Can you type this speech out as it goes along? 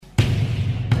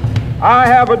I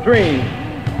have a dream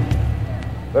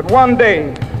that one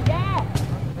day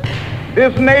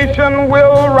this nation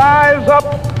will rise up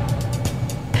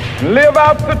and live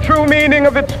out the true meaning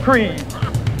of its creed.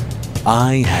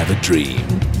 I have a dream.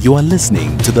 You are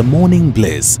listening to The Morning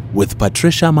Bliss with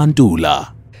Patricia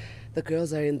Mandula. The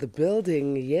girls are in the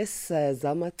building. Yes,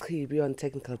 Zama Chibi on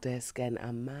technical desk and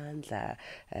Amandla.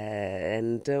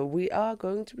 And we are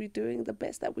going to be doing the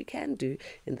best that we can do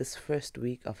in this first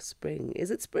week of spring. Is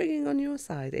it springing on your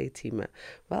side, A-Teamer?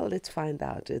 Well, let's find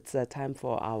out. It's time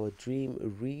for our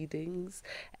dream readings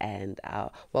and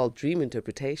dream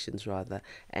interpretations rather,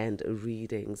 and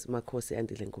readings. Makhosi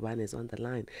Andile Ngubani is on the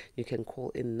line. You can call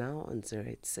in now on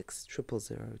 086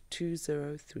 000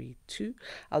 2032.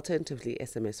 Alternatively,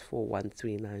 SMS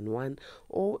 41391,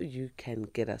 or you can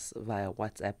get us via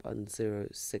WhatsApp on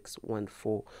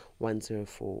 0614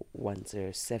 104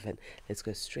 107. Let's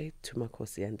go straight to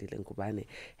Makhosi Andile Ngubani.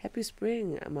 Happy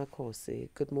spring, Makhosi.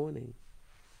 Good morning.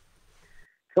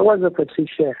 So was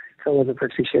Patricia,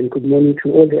 and good morning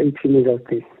to all the 18 out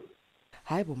there.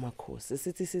 Hi, Makhosi.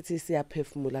 Sithi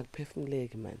siyaphefumula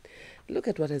kuphefumuleki man. Look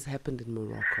at what has happened in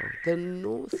Morocco, the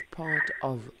north part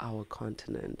of our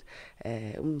continent.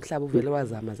 Umhlaba uvele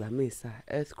wazamazamisa,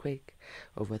 earthquake.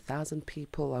 Over 1,000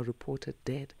 people are reported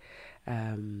dead.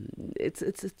 It's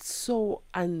so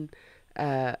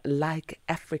like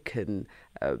African,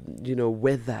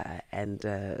 weather and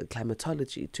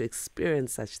climatology to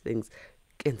experience such things.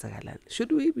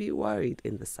 Should we be worried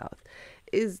in the south?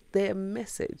 Is there a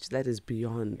message that is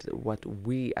beyond what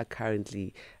we are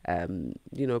currently,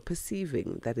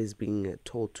 perceiving, that is being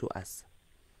told to us?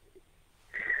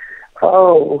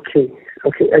 Oh, okay.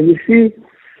 You see,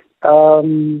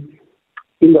 in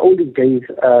the olden days,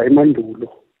 in Mandulo,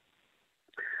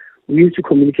 we used to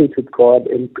communicate with God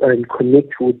and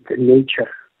connect with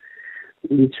nature.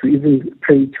 We used to even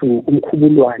pray to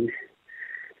Umkhubulwane.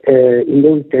 In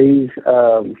those days,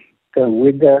 the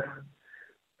weather,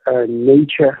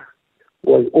 nature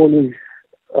was always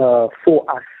for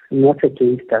us, not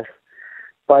against us.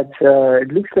 But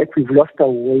it looks like we've lost our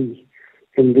way,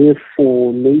 and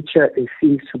therefore nature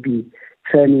seems to be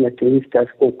turning against us,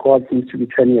 or God seems to be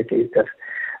turning against us.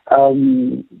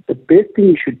 The best thing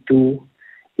we should do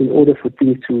in order for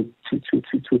things to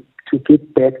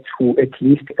get back to at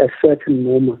least a certain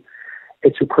normal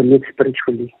is to connect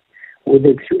spiritually, whether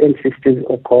it's your ancestors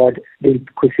or God,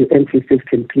 because your ancestors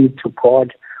can plead to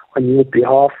God on your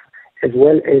behalf, as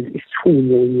well as it's true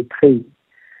when you pray.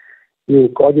 Your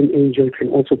guardian angel can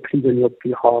also plead on your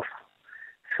behalf.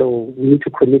 So we need to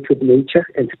connect with nature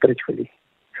and spiritually.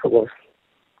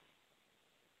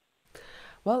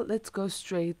 Well, let's go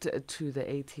straight to the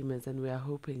A-Teamers, and we are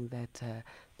hoping that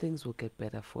things will get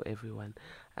better for everyone.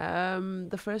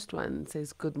 The first one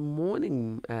says, good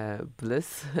morning,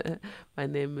 Bliss. My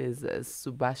name is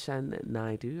Subhashan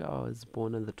Naidu. I was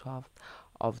born on the 12th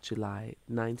of July,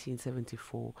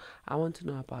 1974. I want to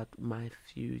know about my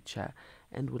future,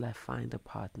 and will I find a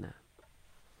partner?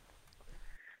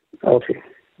 Okay.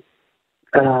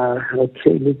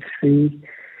 Let's see.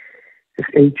 This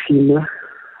A-Teamer.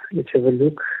 Let's have a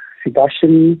look.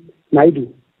 Sebastian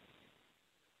Naidu.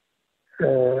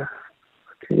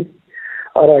 Okay.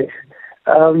 All right.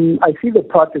 I see the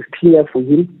path is clear for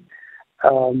him.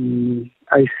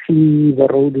 I see the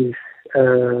road is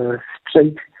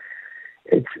straight.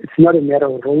 It's not a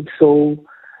narrow road. So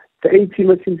the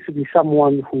A-Teamer seems to be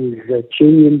someone who is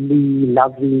genuinely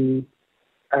loving,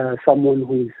 someone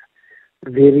who is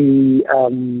very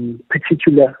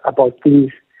particular about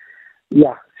things.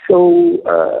 Yeah. So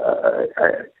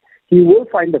he will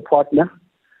find a partner.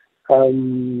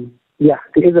 There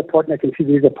is a partner. I can see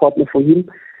there is a partner for him,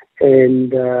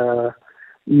 and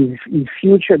his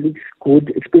future looks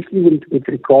good, especially with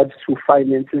regards to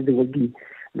finances. There will be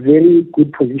very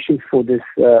good positions for this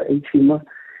A-Teamer.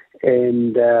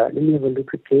 And let me have a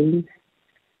look again.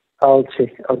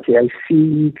 Okay. I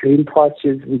see green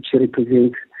pastures, which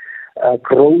represent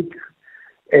growth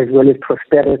as well as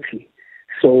prosperity.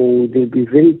 So there'll be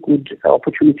very good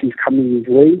opportunities coming his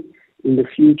way in the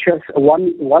future. So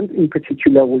one in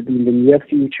particular will be in the near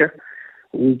future,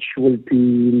 which will be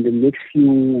in the next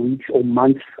few weeks or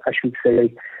months, I should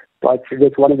say. But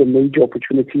that's one of the major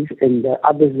opportunities, and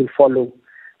others will follow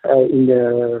in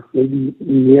the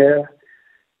near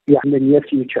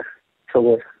future.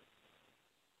 So.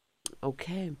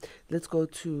 Okay, let's go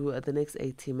to the next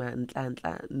A-Teamer,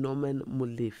 Ntlantla Norman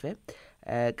Mulife.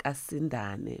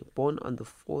 Kasindane, born on the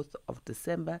 4th of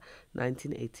December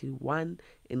 1981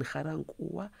 in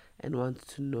Garankuwa, and wants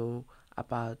to know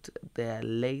about their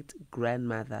late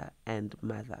grandmother and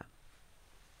mother.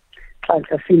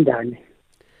 Kasindane.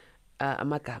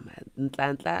 amagama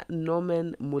Nhlanhla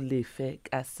Norman Molefe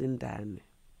Kasindane.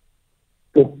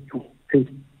 Oh, okay.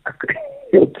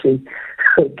 Okay.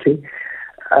 Okay.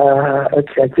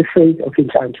 Okay, I just say, okay,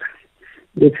 Nhlanhla.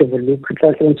 Let's have a look.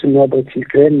 Nhlanhla wants to know about his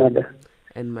grandmother.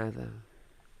 And mother.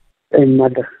 And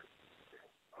mother.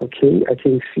 Okay, I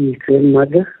can see his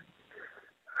grandmother.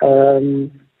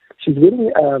 She's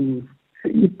wearing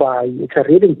ibai. It's a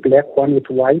red and black one with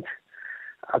white.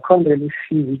 I can't really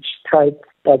see which type,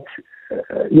 but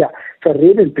yeah, it's a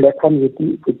red and black one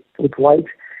with white,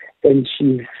 and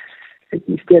she's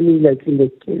standing like in the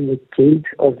gate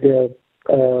of the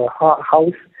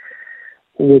house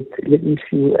with, let me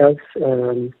see who else.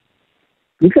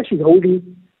 Looks like she's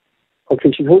holding.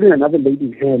 Okay, she's holding another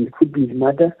lady's hand. Could be his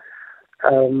mother.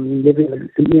 Let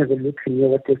me have a look and hear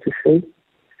what they have to say.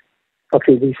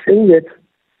 Okay, they're saying that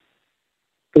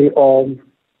they are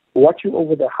watching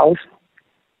over the house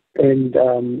and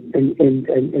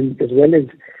as well as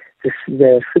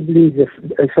the siblings,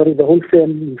 the whole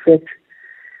family, in fact.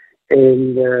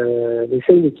 And they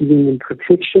say they're giving them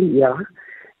protection, yeah.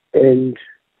 And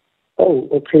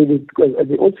okay,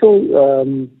 they also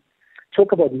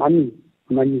talk about money.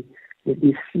 Let me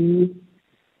see.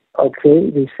 Okay,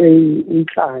 they say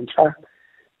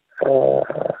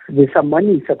there's some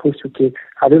money he's supposed to get.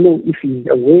 I don't know if he's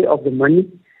aware of the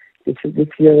money. Let's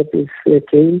hear what they say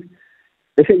again.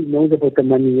 They say he knows about the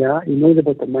money, yeah. He knows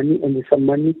about the money, and there's some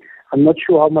money. I'm not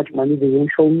sure how much money they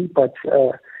won't show me, but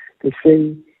they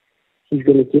say he's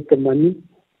going to get the money.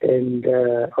 And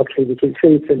okay, they can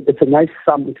say it's a nice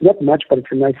sum. It's not much, but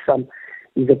it's a nice sum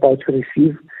he's about to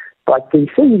receive. But they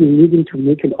say they need him to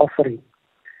make an offering.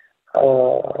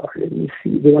 Let me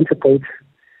see. They want a goat.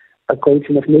 A goat.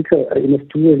 He must make and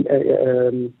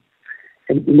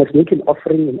he must make an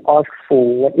offering and ask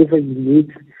for whatever he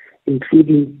needs,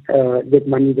 including that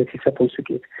money that he's supposed to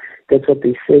get. That's what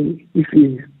they say. If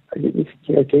he's, let me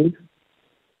see again.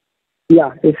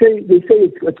 Yeah, they say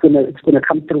it's gonna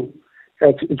come through.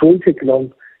 It won't take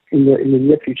long in the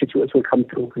near future. It will come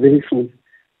through very soon.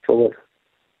 So.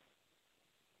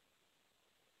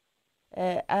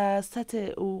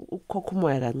 Sathe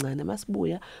ukhokhumwa kancane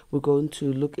masibuya, we're going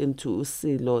to look into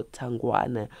Usilo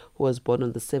Tangwane, who was born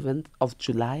on the 7th of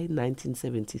July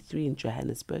 1973 in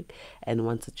Johannesburg and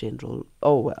wants a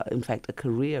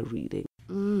career reading.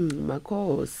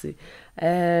 Makhosi.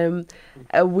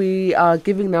 We are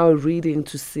giving now a reading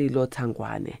to Silo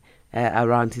Tangwane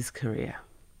around his career.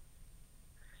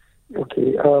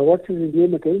 Okay, what is his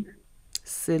name again?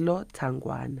 Silo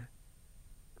Tangwane.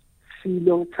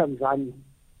 Silo Tanzani.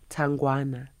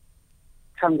 Tangwane.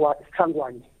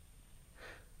 Tangwane.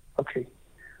 Okay,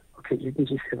 let me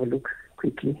just have a look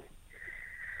quickly.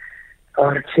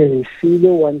 Okay,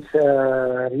 Silo wants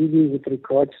reading with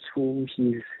regards to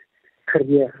his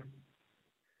career.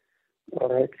 All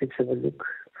right, let's have a look.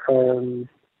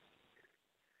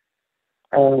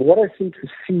 What I seem to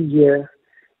see here,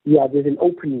 yeah, there's an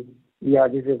opening. Yeah,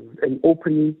 there's an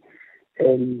opening,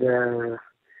 and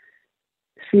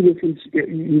Silo seems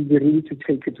you'll be ready to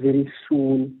take it very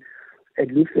soon.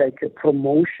 It looks like a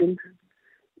promotion.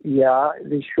 Yeah,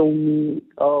 they show me.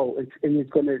 He's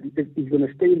gonna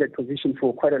stay in that position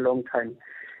for quite a long time.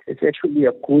 It's actually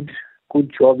a good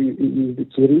job in the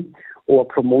getting, or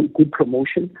good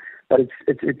promotion. But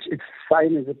it's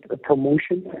fine as a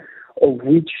promotion, of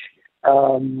which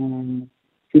he'll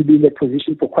be in that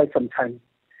position for quite some time.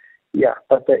 Yeah,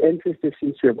 but the ancestors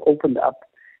seems to have opened up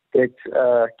that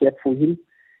gap for him,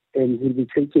 and he'll be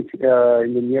taken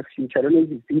in the near future. I don't know if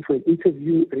he's been for an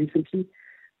interview recently,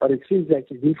 but it seems like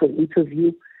he's been for an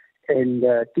interview, and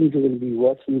things will be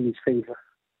working in his favor.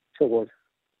 So what?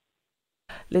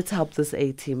 Let's help this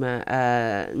A-teamer.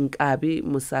 Nkabi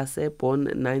Musase, born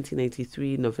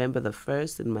 1983, November the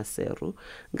 1st in Maseru.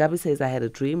 Nkabi says, I had a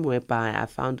dream whereby I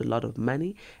found a lot of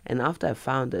money, and after I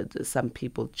found it, some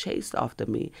people chased after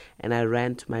me, and I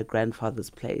ran to my grandfather's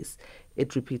place.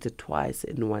 It repeated twice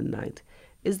in one night.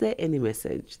 Is there any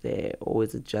message there, or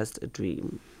is it just a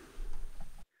dream?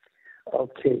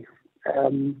 Okay.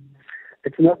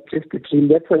 It's not just a dream.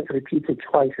 That's why it's repeated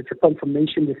twice. It's a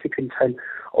confirmation the second time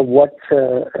of what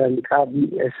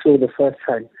Nkabi saw the first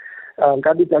time.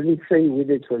 Nkabi doesn't say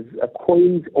whether it was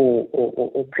coins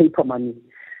or paper money,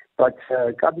 but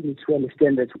Nkabi needs to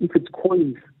understand that if it's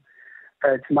coins,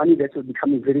 it's money that will be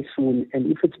coming very soon, and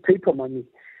if it's paper money,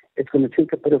 it's going to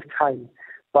take a bit of time.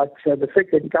 But the fact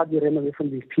that Nkabi ran away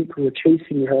from these people who were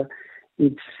chasing her,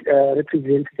 it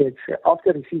represents that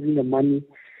after receiving the money,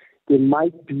 there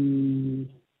might be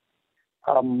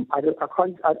I don't know if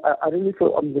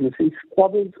I'm going to say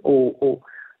squabbles or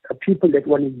people that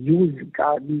want to use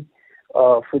Nkabi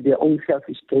for their own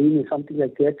selfish gain or something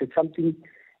like that. It's something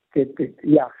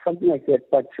something like that.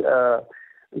 But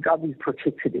Ngubani is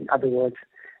protected, in other words.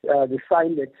 The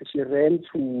sign that she ran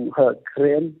to her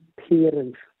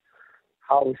grandparents'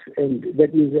 house, and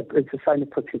that means it's a sign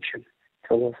of protection.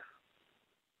 So,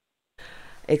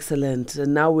 excellent.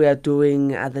 Now we are doing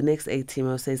the next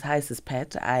A-teamer says, "Hi, Sis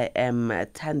Pat. I am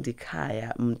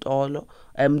Tandikaya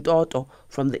Mtoto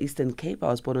from the Eastern Cape. I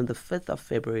was born on the 5th of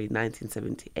February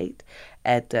 1978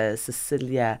 at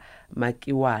Cecilia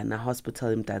Makiwana Hospital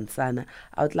in Mdantsane.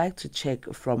 I would like to check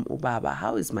from Ubaba,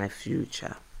 how is my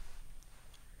future?"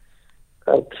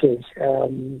 okay.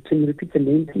 Can you repeat the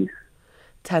name, please?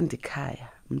 Tandikaya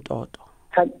Mtoto.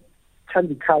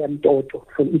 Tandikaya Mtoto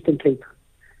from Eastern Cape.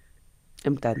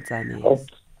 Mdantsane, yes. Oh,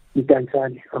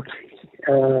 Mdantsane, okay.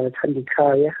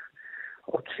 Tandikaya,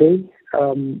 okay.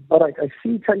 All right, I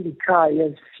see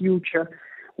Tandikaya's future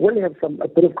will have a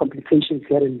bit of complications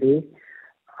here and there.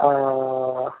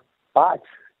 But,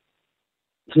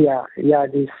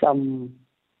 there's some,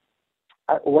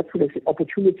 what would I say,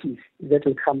 opportunities that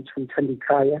will come to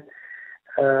Tandikaya.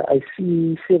 I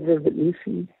see several, let me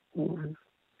see.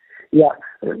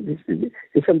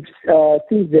 There's some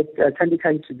things that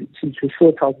Tandikaya needs to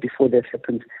sort out before that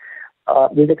happens.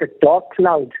 There's like a dark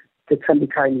cloud that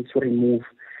Tandikaya needs to remove,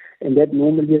 and that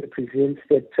normally represents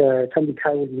that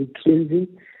Tandikaya will need cleansing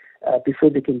before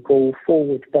they can go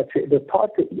forward. But the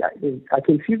part, I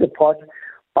can see the part,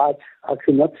 but I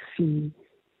cannot see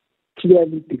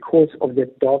clearly because of the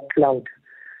dark cloud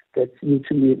that needs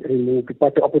to be removed.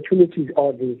 But the opportunities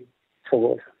are there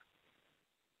for us.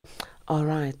 all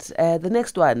right. The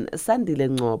next one, Sandile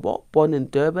Ngubani, born in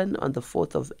Durban on the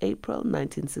 4th of April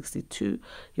 1962.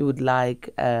 He would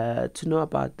like to know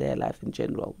about their life in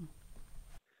general.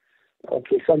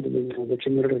 Okay, Sandile Ngubani,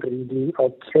 general reading.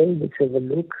 Okay, let's have a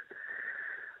look.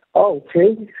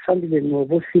 Okay, Sandile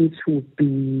Ngubani seems to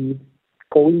be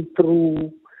going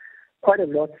through quite a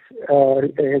lot,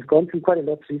 has gone through quite a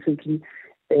lot recently,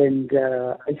 and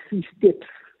I see steps.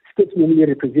 Steps normally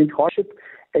represent hardship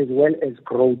as well as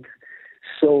growth.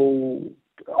 So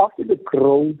after the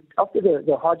growth, after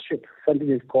the hardship something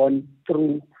has gone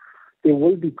through, there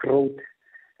will be growth.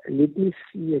 Let me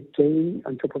see again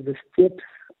on top of the steps.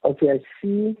 Okay, I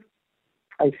see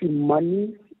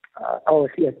money. I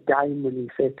see a diamond, in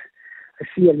fact. I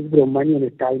see a little bit of money on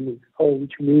a diamond.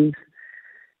 Which means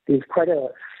there's quite a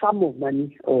sum of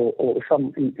money, or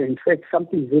some, in fact,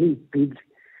 something very big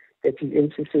that his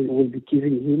ancestors will be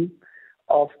giving him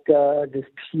after this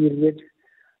period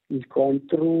he's gone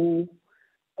through.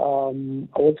 I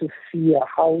also see a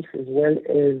house as well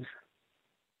as,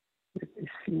 let me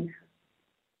see.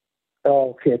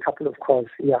 Okay, a couple of cars,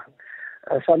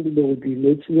 Sandile will be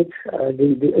making it.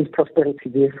 There is prosperity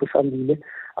there for Sandile.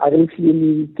 I don't see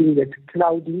anything that's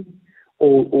cloudy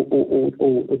or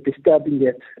disturbing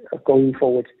that going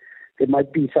forward. There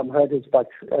might be some hurdles, but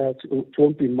it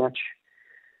won't be much.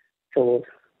 So,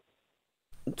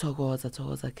 thokoza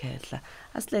khehla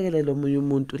asilekelele omunye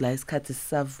umuntu la isikhathi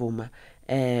sisavuma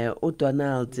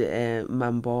uDonald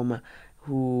Mamboma,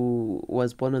 who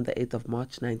was born on the 8th of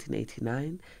March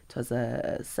 1989. It was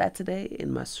a Saturday in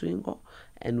Masringo,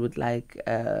 and would like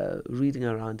reading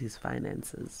around his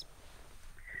finances.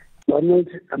 Donald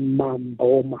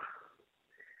Mamboma.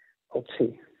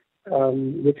 Okay,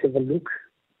 let's have a look.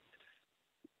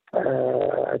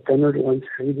 Donald wants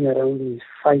reading around his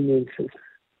finances.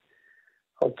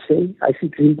 Okay, I see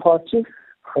green patches.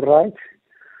 All right.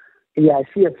 I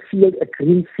see a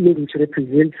green field which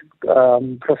represents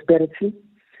prosperity.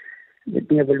 Let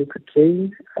me have a look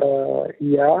again.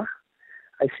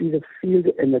 I see the field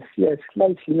and I see a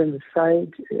slight hill on the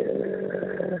side.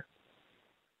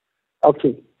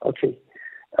 Okay.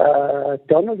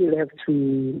 Donald will have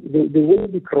to, there will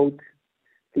be growth.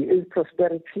 There is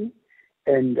prosperity.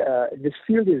 And this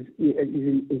field is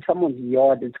in someone's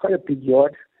yard. It's quite a big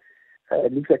yard.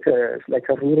 It looks like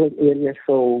a rural area,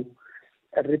 so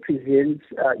it represents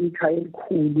Ikael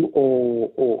Kulu or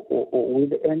where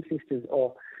the ancestors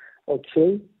are.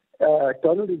 Okay,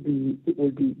 Donald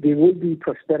there will be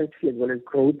prosperity as well as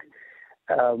growth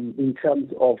in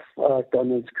terms of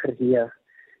Donald's career.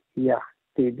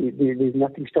 There's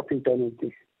nothing stopping Donald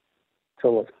this.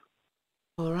 So.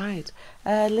 All right,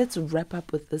 let's wrap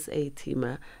up with this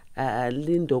A-teamer,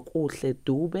 Lindo Kuhle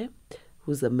Dube,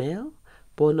 who's a male,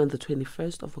 born on the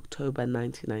 21st of October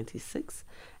 1996,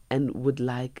 and would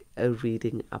like a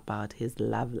reading about his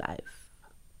love life.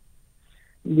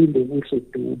 Lindo Kuhle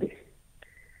Dube.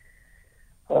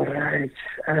 All right,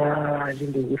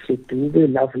 Lindo Kuhle Dube,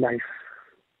 love life.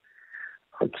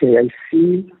 Okay, I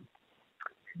see.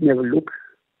 Let me have a look.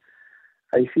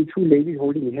 I see two ladies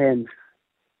holding hands.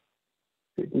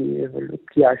 Let me have a look.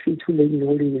 Yeah, I see two ladies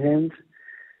holding hands,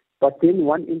 but then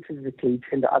one enters the gate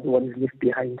and the other one is left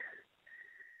behind,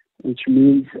 which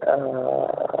means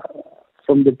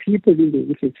from the people in the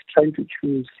village trying to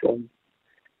choose from,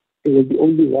 there will be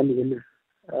only one winner,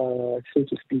 so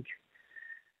to speak.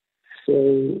 So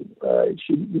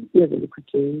should we have a look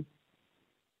again?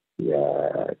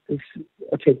 Yeah,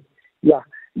 okay. Yeah,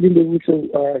 so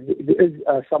there is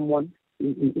someone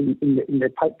in the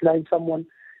pipeline. Someone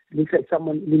looks like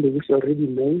someone which already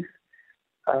knows.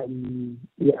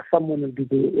 Someone will be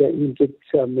there, will get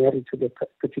married to the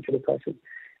particular person.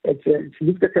 She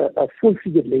looks like a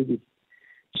full-figured lady.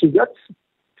 She's not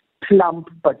plump,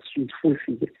 but she's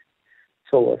full-figured.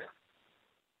 So,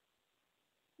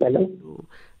 hello?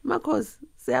 Makhosi,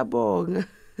 siyabonga.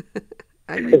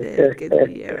 Are you there? Can you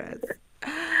hear us?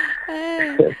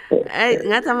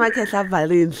 Ngathi amakhehla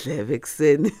avala indlebe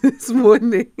ekuseni this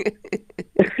morning.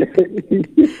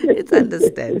 It's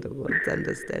understandable. It's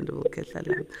understandable, khehla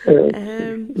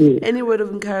lami. Any word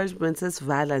of encouragement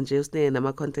sesivala nje usinike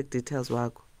nama contact details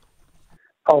wakho?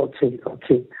 Okay.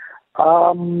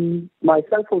 My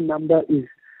cell phone number is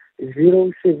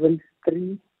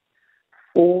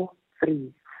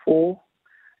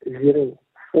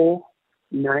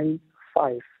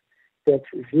 073-434-0495. That's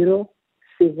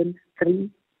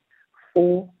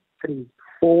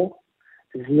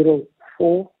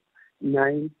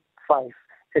 073-434-0495.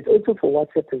 It's also for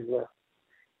WhatsApp as well.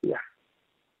 Yeah.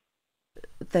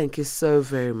 Thank you so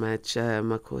very much,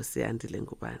 Makhosi Andile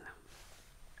Ngubani.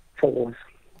 For